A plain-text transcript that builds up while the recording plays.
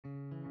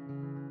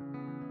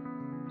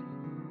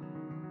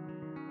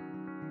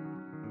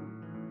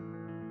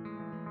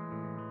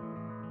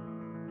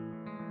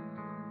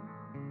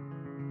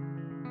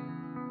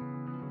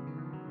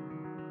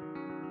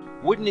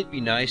Wouldn't it be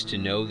nice to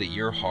know that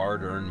your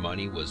hard-earned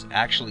money was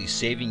actually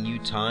saving you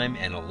time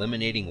and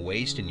eliminating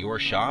waste in your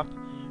shop,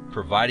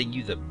 providing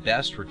you the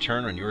best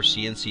return on your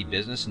CNC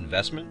business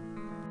investment?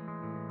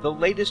 The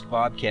latest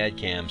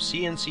BobCAD-CAM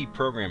CNC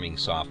programming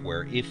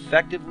software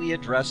effectively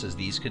addresses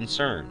these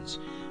concerns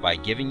by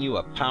giving you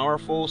a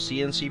powerful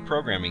CNC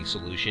programming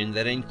solution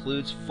that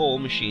includes full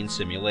machine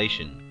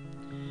simulation.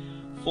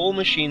 Full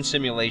machine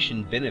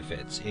simulation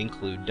benefits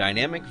include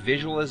dynamic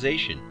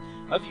visualization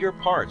of your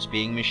parts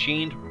being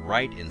machined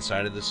right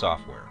inside of the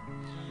software.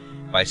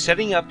 By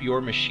setting up your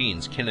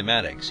machine's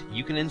kinematics,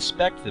 you can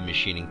inspect the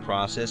machining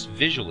process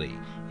visually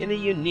in a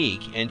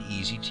unique and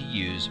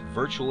easy-to-use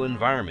virtual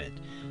environment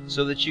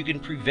so that you can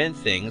prevent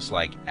things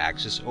like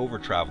axis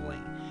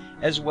over-traveling,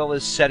 as well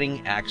as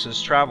setting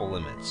axis travel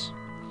limits.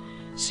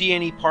 See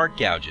any part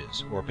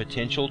gouges or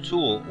potential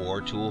tool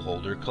or tool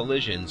holder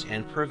collisions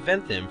and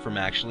prevent them from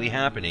actually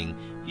happening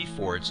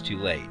before it's too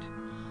late,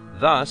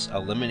 thus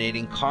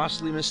eliminating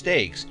costly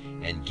mistakes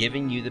and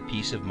giving you the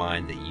peace of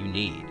mind that you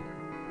need.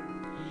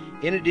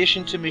 In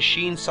addition to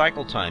machine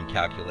cycle time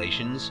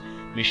calculations,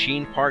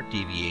 machine part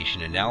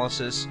deviation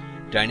analysis,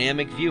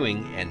 dynamic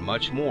viewing, and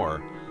much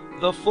more,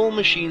 the full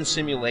machine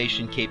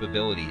simulation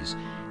capabilities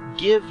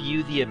give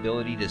you the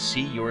ability to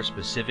see your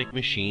specific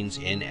machines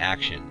in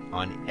action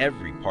on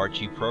every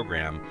part you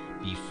program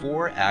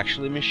before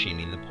actually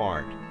machining the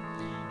part,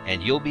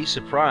 and you'll be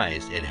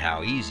surprised at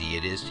how easy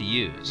it is to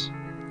use.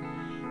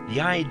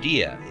 The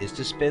idea is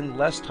to spend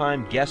less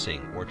time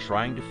guessing or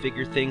trying to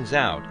figure things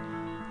out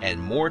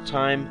and more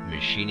time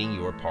machining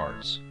your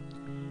parts.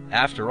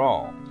 After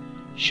all,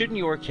 shouldn't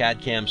your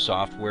CAD-CAM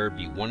software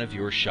be one of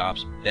your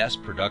shop's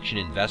best production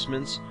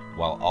investments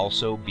while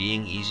also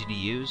being easy to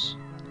use?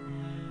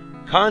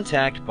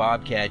 Contact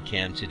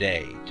BobCAD-CAM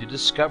today to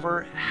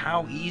discover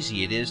how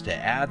easy it is to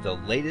add the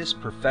latest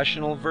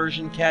professional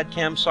version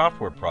CAD-CAM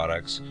software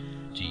products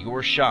to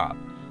your shop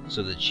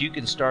so that you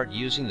can start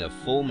using the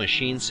full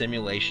machine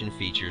simulation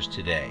features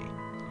today.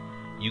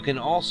 You can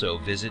also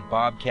visit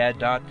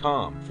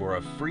BobCAD.com for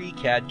a free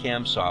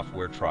CAD-CAM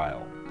software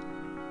trial.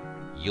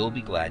 You'll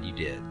be glad you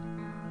did.